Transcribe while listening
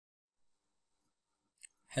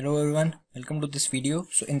Hello everyone, welcome to this video.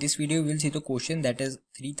 So in this video we will see the question, that is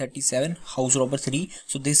 337 house robber 3.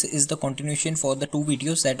 So this is the continuation for the two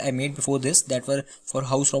videos that I made before this, that were for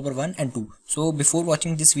house robber 1 and 2. So before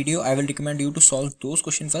watching this video I will recommend you to solve those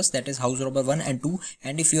questions first, that is house robber 1 and 2,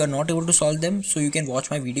 and if you are not able to solve them, so you can watch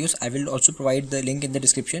my videos. I will also provide the link in the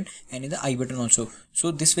description and in the I button also. So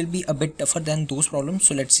this will be a bit tougher than those problems.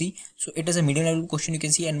 So let's see. So it is a medium level question, you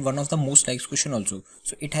can see, and one of the most liked question also.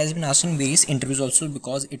 So it has been asked in various interviews also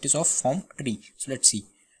because it is of form tree. So let's see.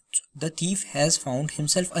 The thief has found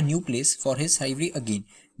himself a new place for his thievery again.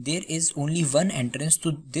 There is only one entrance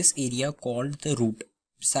to this area called the root.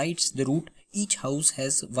 Besides the root, each house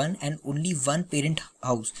has one and only one parent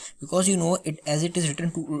house, because you know it, as it is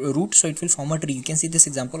written to root, so it will form a tree. You can see this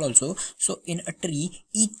example also. So in a tree,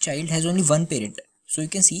 each child has only one parent. So you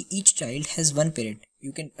can see each child has one parent.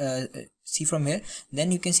 You can see from here.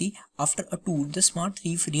 Then you can see after a tour, the smart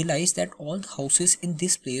thief realized that all the houses in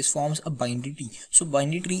this place forms a binary tree. So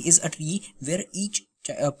binary tree is a tree where each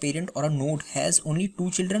parent or a node has only two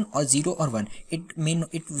children, or 0 or 1. It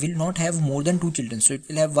will not have more than two children, so it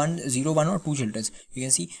will have 1, 0, 1 or 2 children. You can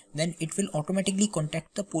see. Then it will automatically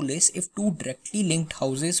contact the police if two directly linked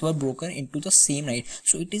houses were broken into the same night.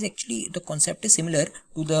 So it is actually, the concept is similar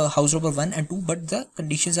to the house robber 1 and 2, but the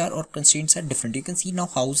conditions are, or constraints are different. You can see now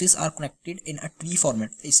houses are connected in a tree format.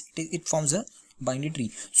 It forms a binary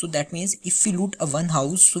tree. So that means if we loot a one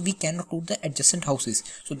house, so we cannot loot the adjacent houses,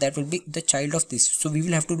 so that will be the child of this, so we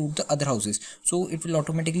will have to loot the other houses, so it will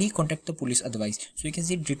automatically contact the police otherwise. So you can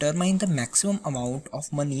see, determine the maximum amount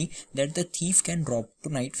of money that the thief can rob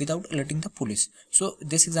tonight without alerting the police. So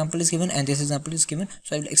this example is given and this example is given,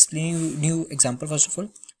 so I will explain you new example first of all.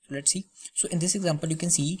 Let's see. So in this example you can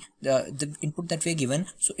see the input that we are given.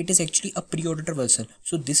 So it is actually a pre-order traversal.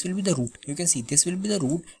 So this will be the root. You can see this will be the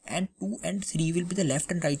root, and 2 and 3 will be the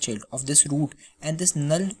left and right child of this root, and this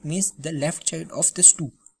null means the left child of this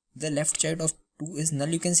 2. The left child of 2 is null.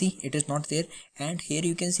 You can see it is not there, and here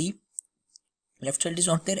you can see left child is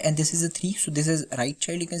not there, and this is a 3, so this is right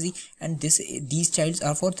child. You can see, and these childs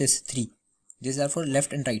are for this 3. These are for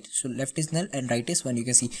left and right, so left is null and right is 1. You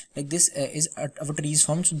can see like this is our tree is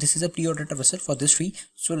formed. So this is a pre-order traversal for this tree.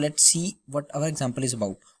 So let's see what our example is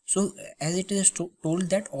about. So as it is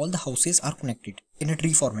told that all the houses are connected in a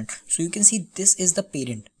tree format, so you can see this is the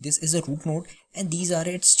parent, this is a root node, and these are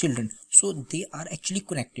its children, so they are actually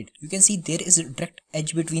connected. You can see there is a direct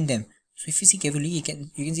edge between them. So if you see carefully, you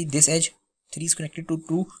can see this edge, 3 is connected to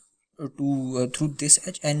 2 through this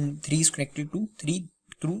edge, and 3 is connected to 3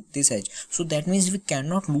 through this edge. So that means we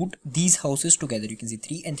cannot loot these houses together. You can see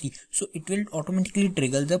 3 and 3, so it will automatically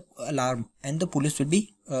trigger the alarm and the police will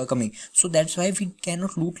be coming. So that's why we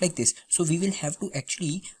cannot loot like this. So we will have to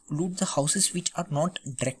actually loot the houses which are not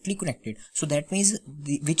directly connected. So that means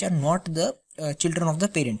which are not the children of the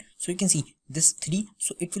parent. So you can see this 3,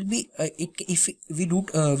 so it will be if we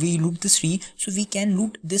loot this 3, so we can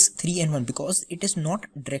loot this 3 and 1 because it is not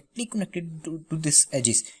directly connected to this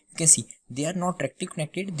edges. You can see they are not directly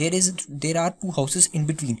connected. There are two houses in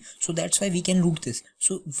between, so that's why we can loot this.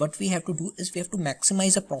 So what we have to do is we have to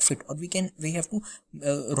maximize the profit, or we have to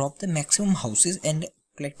rob the maximum houses and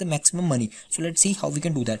collect the maximum money. So let's see how we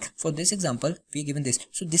can do that. For this example we are given this,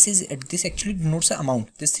 so this actually denotes the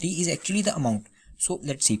amount. This 3 is actually the amount. So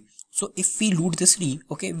let's see. So if we loot this 3,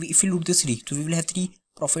 okay, if we loot this 3, so we will have 3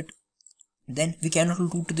 profit. Then we cannot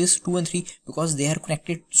loot this 2 and 3 because they are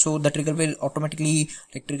connected, so the trigger will automatically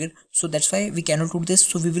trigger. So that's why we cannot loot this.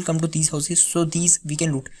 So we will come to these houses, so these we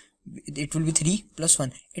can loot. It will be 3 plus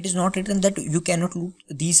 1. It is not written that you cannot loot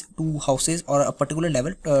these two houses or a particular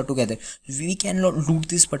level together. We cannot loot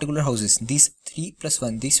these particular houses. These 3 plus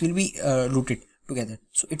 1, this will be looted together.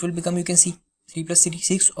 So it will become, you can see, 3 plus 3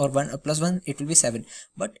 6, or 1 plus 1, it will be 7.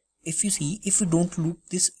 But if you see, if we don't loot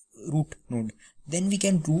this root node, then we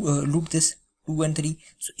can do loot this 2 and 3.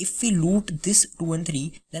 So if we loot this 2 and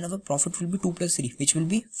 3, then our profit will be 2 plus 3, which will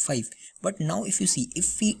be 5. But now if you see,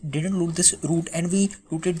 if we didn't loot this root and we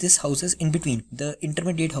looted these houses in between, the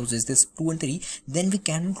intermediate houses, this 2 and 3, then we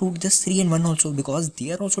cannot loot this 3 and 1 also because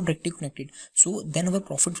they are also directly connected. So then our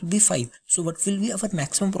profit will be 5. So what will be our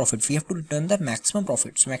maximum profit? We have to return the maximum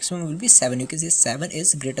profit. So maximum will be 7. You can see 7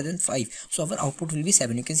 is greater than 5. So our output will be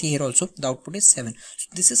 7. You can see here also the output is 7. So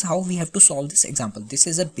this is how we have to solve this example. This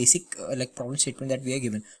is a basic problem statement that we are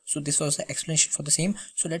given. So this was the explanation for the same.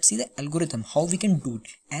 So let's see the algorithm, how we can do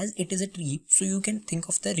it. As it is a tree, so you can think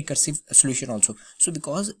of the recursive solution also. So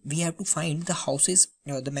because we have to find the houses,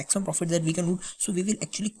 the maximum profit that we can do, so we will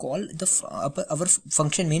actually call the our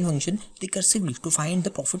function, main function, recursively to find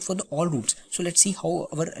the profit for the all roots. So let's see how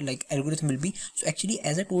our algorithm will be. So actually,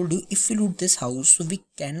 as I told you, if we loot this house, so we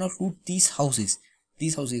cannot loot these houses.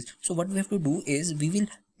 these houses. So what we have to do is we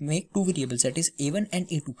will make two variables, that is a1 and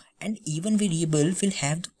a2, and a1 variable will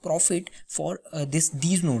have the profit for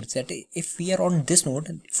these nodes. That if we are on this node,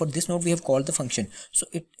 for this node we have called the function, so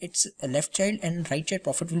its left child and right child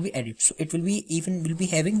profit will be added. So it will be even will be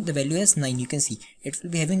having the value as 9. You can see it will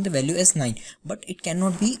be having the value as 9, but it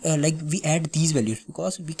cannot be like we add these values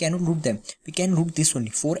because we cannot root them. We can root this only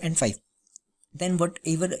 4 and 5. Then what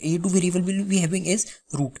even a2 variable will be having is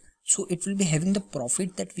root. So it will be having the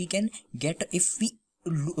profit that we can get if we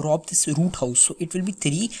rob this root house. So it will be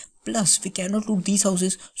 3 plus we cannot root these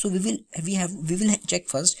houses. So we will check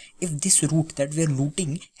first if this root that we are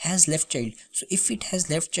looting has left child. So if it has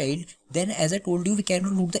left child, then as I told you, we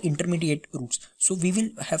cannot loot the intermediate roots. So we will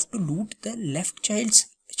have to loot the left child's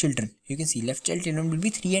children. You can see left child children will be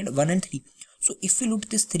 3 and 1 and 3. So if we loot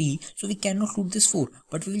this 3, so we cannot loot this 4,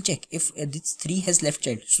 but we will check if this 3 has left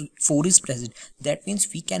child, so 4 is present. That means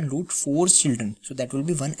we can loot 4's children, so that will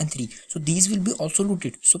be 1 and 3. So these will be also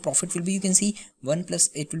looted. So profit will be, you can see 1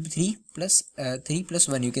 plus, it will be 3 plus 3 plus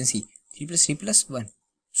 1, you can see 3 plus 3 plus 1.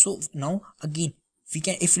 So now again we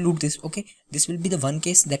can, if we loot this, okay, this will be the one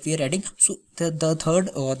case that we are adding. So the third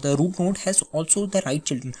or the root node has also the right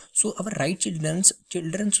children, so our right children's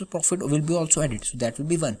profit will be also added, so that will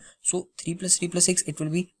be 1. So 3 plus 3 plus 6, it will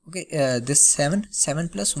be okay, this 7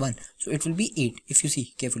 plus 1, so it will be 8. If you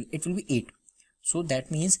see carefully, it will be 8. So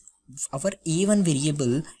that means our a1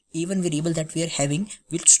 variable that we are having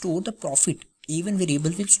will store the profit. A1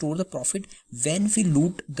 variable will store the profit when we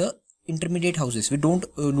loot the intermediate houses. We don't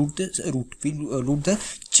loot the root, we loot the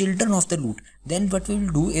children of the loot. Then what we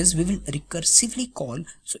will do is we will recursively call.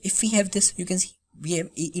 So if we have this, you can see we have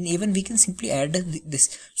in a1 we can simply add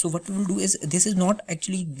this. So what we will do is, this is not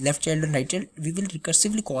actually left child and right child. We will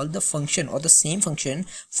recursively call the function or the same function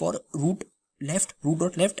for root left, root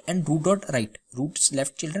dot left and root dot right, root's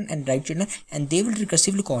left children and right children, and they will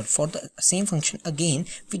recursively call for the same function again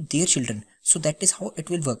with their children. So that is how it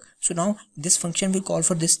will work. So now this function will call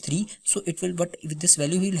for this 3, so it will, but with this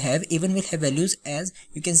value we will have, even will have values as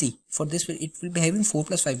you can see. For this it will be having 4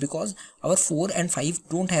 plus 5 because our 4 and 5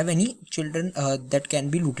 don't have any children that can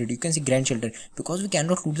be looted. You can see grandchildren, because we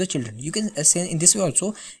cannot loot the children. You can say in this way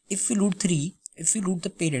also, if we loot 3, if we loot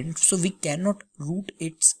the parent, so we cannot loot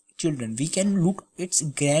its children, we can loot its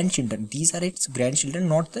grandchildren. These are its grandchildren,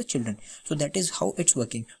 not the children. So that is how it's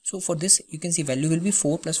working. So for this you can see value will be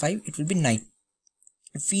 4 plus 5, it will be 9.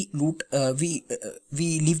 If we loot we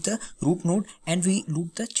leave the root node and we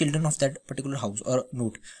loot the children of that particular house or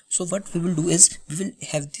node. So what we will do is we will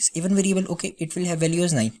have this even variable, okay, it will have value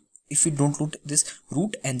as 9 if we don't loot this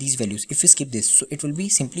root and these values. If we skip this, so it will be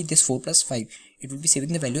simply this 4 plus 5, it will be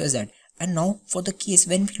saving the value as that. And now for the case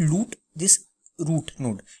when we loot this root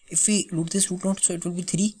node, if we loot this root node, so it will be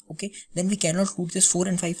 3, okay, then we cannot loot this 4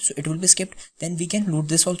 and 5, so it will be skipped. Then we can loot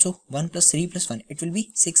this also, 1 plus 3 plus 1, it will be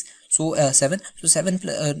 6. So 7, so 7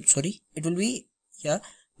 sorry, it will be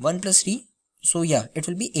 1 plus 3, so it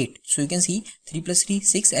will be 8. So you can see 3 plus 3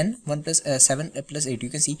 6 and 1 plus 7 plus 8, you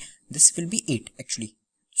can see this will be 8 actually.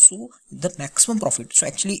 So the maximum profit, so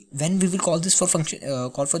actually when we will call this for function,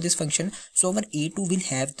 call for this function, so our a2 will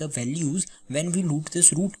have the values when we loot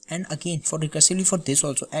this root. And again for recursively for this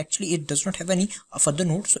also, actually it does not have any further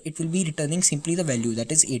node, so it will be returning simply the value,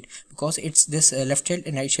 that is 8, because it's this left child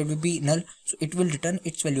and right child will be null, so it will return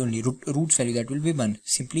its value only, root's value, that will be 1,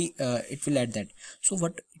 simply it will add that. So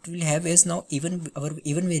what it will have is, now even our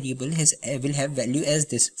even variable has will have value as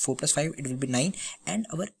this 4 plus 5, it will be 9, and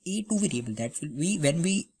our a2 variable, that will be when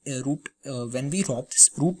we when we rob this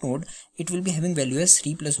root node, it will be having value as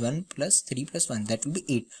 3 plus 1 plus 3 plus 1, that will be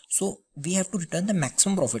 8. So we have to return the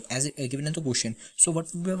maximum profit as given in the question. So what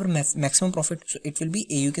will be our maximum profit? So it will be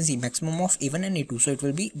you can see maximum of a1 and a2, so it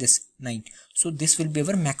will be this 9. So this will be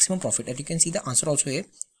our maximum profit, and you can see the answer also here.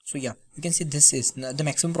 So you can see this is the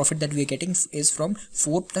maximum profit that we are getting is from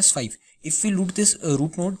 4 plus 5. If we loot this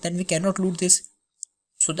root node, then we cannot loot this.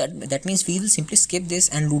 So that means we will simply skip this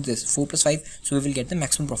and loot this 4 plus 5, so we will get the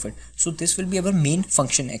maximum profit. So this will be our main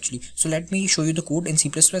function actually. So let me show you the code in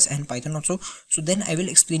C++ and Python also. So then I will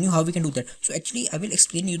explain you how we can do that. So actually I will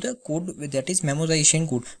explain you the code that is memoization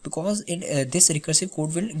code, because in this recursive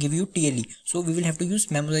code will give you TLE. So we will have to use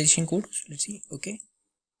memoization code. So let's see. Okay,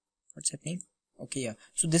 what's happening? Okay,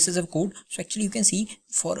 so this is a code. So actually you can see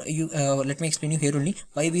for you let me explain you here only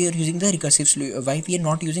why we are using the recursive, why we are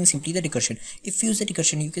not using simply the recursion. If we use the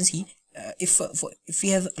recursion, you can see if we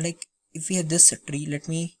have this tree, let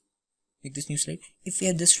me make this new slide. If we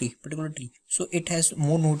have this particular tree, so it has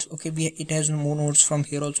more nodes, okay, it has more nodes. From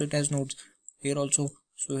here also it has nodes, here also,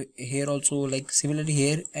 so here also, like similarly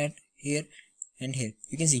here and here and here.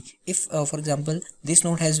 You can see if for example this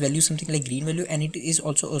node has value something like green value, and it is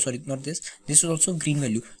also, oh sorry, not this is also green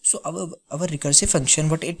value. So our recursive function,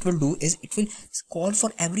 what it will do is it will call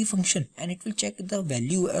for every function and it will check the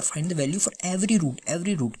value or find the value for every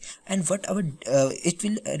root, and what our it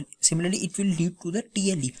will similarly it will lead to the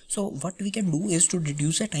TLE. So what we can do is to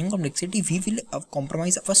reduce the time complexity, we will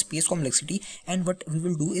compromise our space complexity, and what we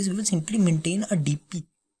will do is we will simply maintain a DP,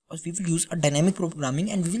 or we will use a dynamic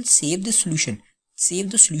programming, and we will save the solution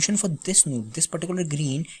for this node, this particular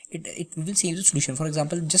green. We will save the solution. For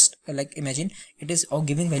example, just like imagine it is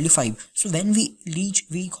giving value 5. So when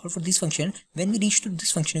we call for this function, when we reach to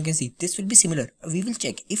this function, you can see this will be similar. We will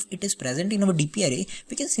check if it is present in our DP array,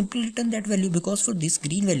 we can simply return that value, because for this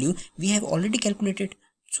green value we have already calculated,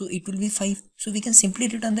 so it will be 5. So we can simply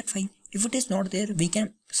return that 5. If it is not there, we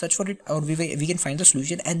can search for it, or we can find the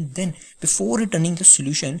solution, and then before returning the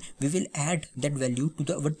solution we will add that value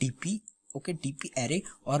to our DP, okay, DP array,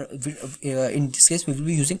 or in this case we will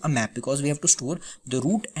be using a map, because we have to store the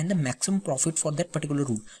root and the maximum profit for that particular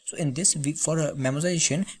root. So in this for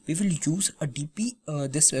memoization we will use a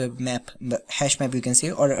DP this map, hash map you can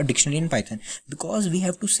say, or a dictionary in Python, because we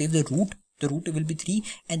have to save the root. The root will be 3,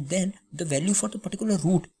 and then the value for the particular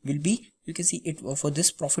root will be, you can see it for this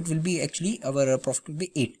profit will be, actually our profit will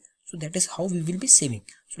be 8. So that is how we will be saving.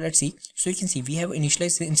 So let's see. So you can see we have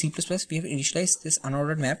initialized in C++, we have initialized this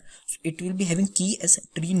unordered map. So it will be having key as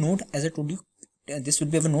tree node, as I told you. This will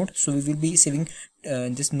be our node, so we will be saving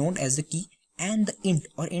this node as the key, and the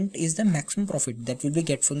int is the maximum profit that will be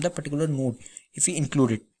get from the particular node if we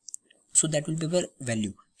include it. So that will be our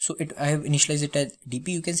value. So I have initialized it as DP,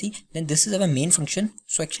 you can see. Then this is our main function.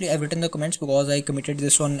 So actually I've written the comments because I committed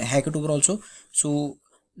this on Hackathon also. So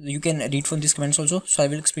you can read from these comments also. So I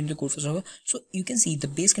will explain the code first of all. So you can see the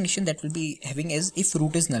base condition that will be having is if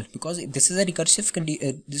root is null, because this is a recursive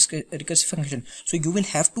recursive function. So you will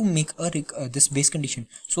have to make a this base condition.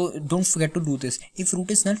 So don't forget to do this. If root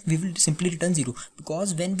is null, we will simply return 0,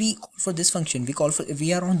 because when we call for this function,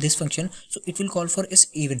 we are on this function, so it will call for is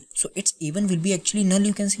even. So its even will be actually null.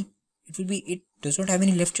 You can see it does not have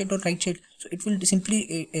any left child or right child, so it will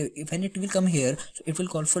simply when it will come here, so it will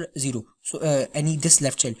call for 0. So any this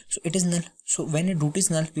left child, so it is null. So when a root is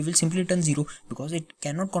null, we will simply return 0, because it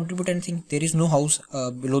cannot contribute anything. There is no house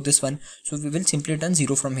below this one, so we will simply return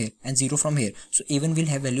 0 from here and 0 from here. So a1 will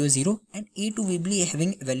have value as 0, and a2 will be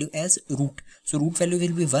having value as root. So root value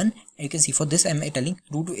will be 1. You can see for this I am telling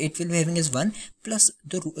root it will be having as 1 plus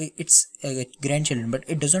the its grandchildren, but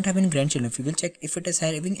it does not have any grandchildren. We will check if it is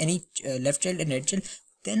having any left child and right child,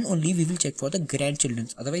 then only we will check for the grandchildren,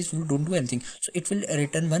 otherwise we don't do anything. So it will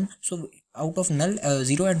return 1. So out of null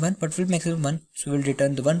 0 and 1, but will maximum 1, so we will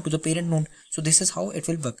return the 1 to the parent node. So this is how it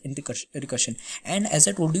will work in the recursion. And as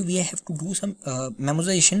I told you, we have to do some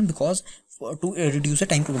memoization, because to reduce the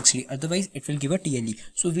time complexity, otherwise it will give a TLE.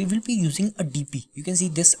 So we will be using a DP. You can see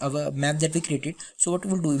this our map that we created. So what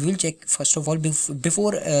we will do, we will check first of all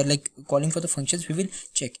before like calling for the functions, we will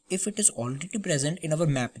check if it is already present in our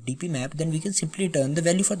map, DP map, then we can simply return the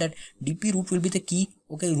value for that. DP root will be the key,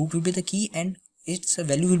 okay, root will be the key, and its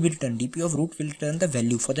value will be returned. DP of root will return the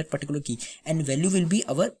value for that particular key, and value will be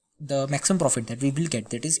the maximum profit that we will get,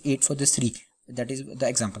 that is 8 for this 3. That is the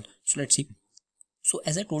example. So let's see. So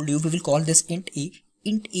as I told you, we will call this int a.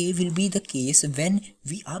 Int a will be the case when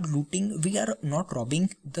we are not robbing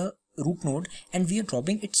the root node, and we are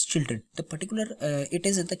robbing its children. The particular it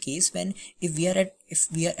is the case when if we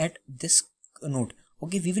are at this node,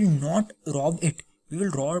 okay, we will not rob it, we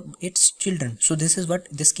will rob its children. So this is what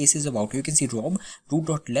this case is about. You can see rob root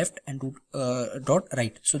dot left and root dot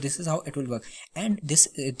right. So this is how it will work. And this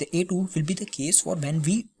the a2 will be the case for when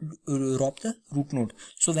we rob the root node.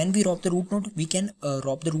 So when we rob the root node, we can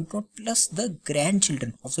rob the root node plus the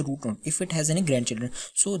grandchildren of the root node if it has any grandchildren.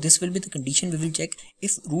 So this will be the condition. We will check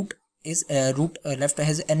if root is root left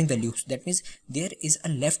has any value. So that means there is a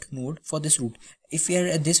left node for this root. If we are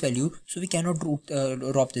at this value, so we cannot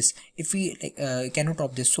rob this. If we cannot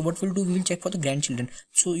rob this, so what we'll do, we will check for the grandchildren.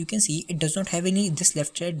 So you can see it does not have any, this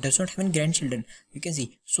left child does not have any grandchildren, you can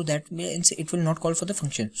see. So that means it will not call for the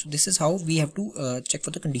function. So this is how we have to check for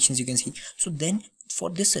the conditions, you can see. So then for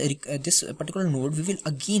this this particular node, we will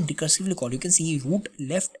again recursively call. You can see root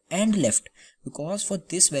left and left, because for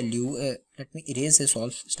this value let me erase this all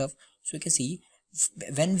stuff. So you can see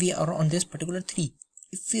when we are on this particular 3,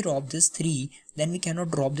 if we rob this 3, then we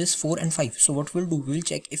cannot rob this 4 and 5. So what we'll do, we'll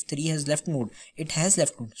check if 3 has left node. It has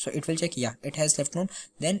left node, so it will check, yeah, it has left node.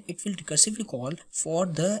 Then it will recursively call for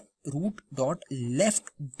the root dot left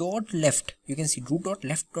dot left. You can see root dot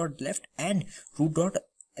left and root dot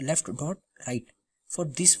left dot right. for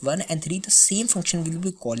this 1 and 3, the same function will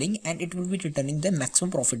be calling and it will be returning the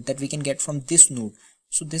maximum profit that we can get from this node.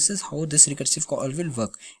 So this is how this recursive call will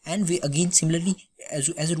work. And we again similarly,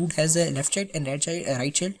 as root has a left child and right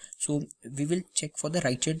child, so we will check for the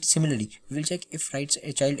right child. Similarly, we will check if right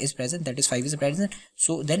child is present, that is 5 is present.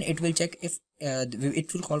 So then it will check if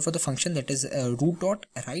it will call for the function that is root dot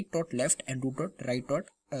right dot left and root dot right dot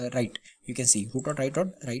right. You can see root dot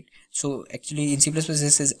right. So actually in C++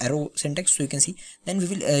 this is arrow syntax, so you can see. Then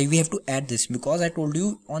we have to add this, because I told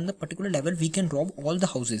you on the particular level we can rob all the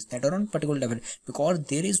houses that are on particular level, because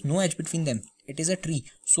there is no edge between them. It is a tree,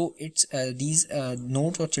 so it's these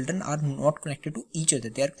nodes or children are not connected to each other,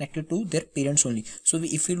 they are connected to their parents only. So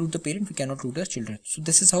if we root the parent, we cannot root the children. So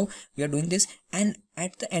this is how we are doing this. And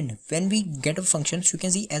at the end, when we get a function, so you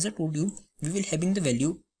can see, as I told you, we will having the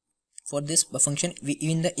value for this function.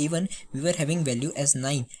 In the A1 we were having value as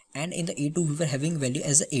 9, and in the A2 we were having value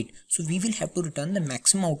as 8. So we will have to return the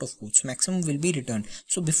maximum out of both. So maximum will be returned.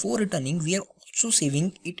 So before returning, we are also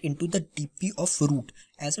saving it into the DP of root.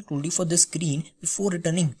 As I told you, for this screen, before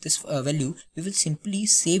returning this value, we will simply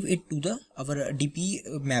save it to our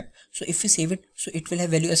DP map. So if we save it, so it will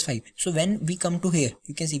have value as 5. So when we come to here,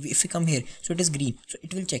 you can see if we come here, so it is green, so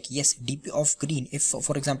it will check yes, DP of green. If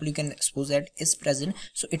for example you can suppose that is present,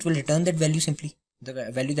 so it will return that value, simply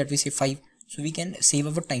the value that we say 5. So we can save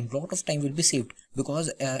our time, lot of time will be saved, because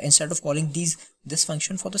instead of calling this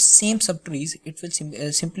function for the same subtrees, it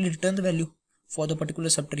will simply return the value for the particular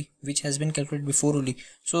subtree which has been calculated before only.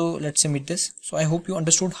 So let's submit this. So I hope you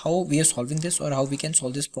understood how we are solving this, or how we can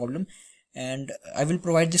solve this problem, and I will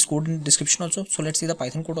provide this code in the description also. So let's see the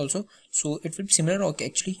Python code also. So it will be similar. Okay,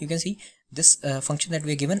 actually you can see this function that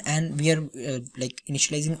we are given, and we are like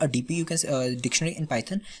initializing a DP, you can dictionary in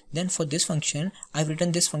Python. Then for this function, I've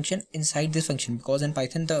written this function inside this function, because in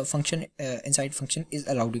Python the function inside function is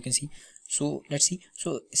allowed, you can see. So let's see.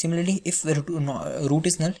 So similarly, if root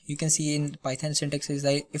is null, you can see in Python syntax is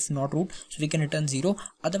like if not root, so we can return 0.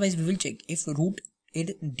 Otherwise we will check if root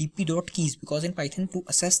is dp.keys, because in Python to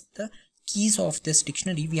access the keys of this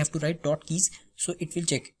dictionary we have to write dot keys. So it will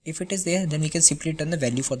check if it is there, then we can simply return the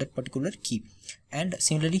value for that particular key. And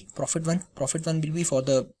similarly profit one will be for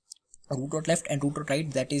the root dot left and root dot right,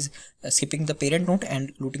 that is skipping the parent node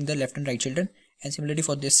and looting the left and right children. And similarly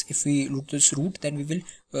for this, if we loot this root, then we will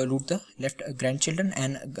loot the left grandchildren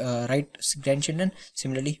and right grandchildren.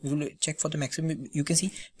 Similarly we will check for the maximum. You can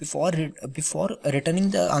see before returning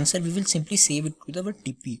the answer, we will simply save it to the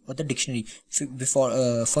DP or the dictionary before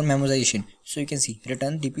for memoization. So you can see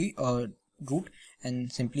return DP or root,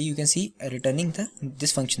 and simply you can see returning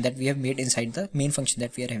this function that we have made inside the main function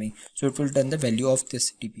that we are having. So it will return the value of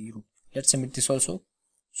this DP root. Let's submit this also.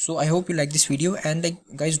 So I hope you like this video, and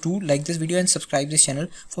guys, do like this video and subscribe this channel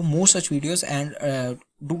for more such videos. And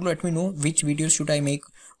do let me know which videos should I make,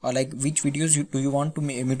 or which videos do you want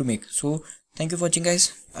me to make. So thank you for watching,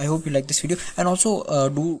 guys. I hope you like this video, and also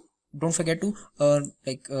don't forget to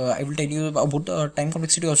I will tell you about the time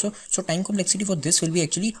complexity also. So time complexity for this will be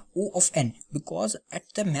actually O of n, because at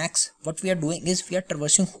the max what we are doing is we are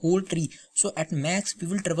traversing whole tree. So at max we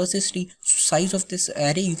will traverse this tree. So size of this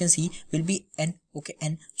array, you can see, will be n. Okay,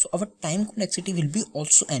 n. So our time complexity will be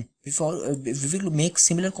also n. Before we will make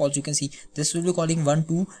similar calls, you can see this will be calling 1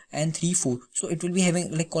 2 and 3 4. So it will be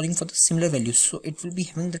having calling for the similar values. So it will be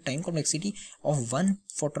having the time complexity of 1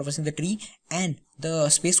 for traversing the tree, and the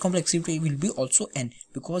space complexity will be also n,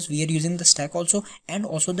 because we are using the stack also, and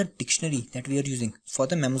also the dictionary that we are using for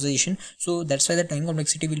the memoization. So that's why the time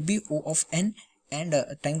complexity will be O of n, and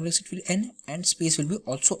time complexity will n, and space will be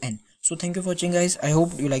also n. So thank you for watching, guys. I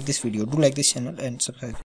hope you like this video. Do like this channel and subscribe.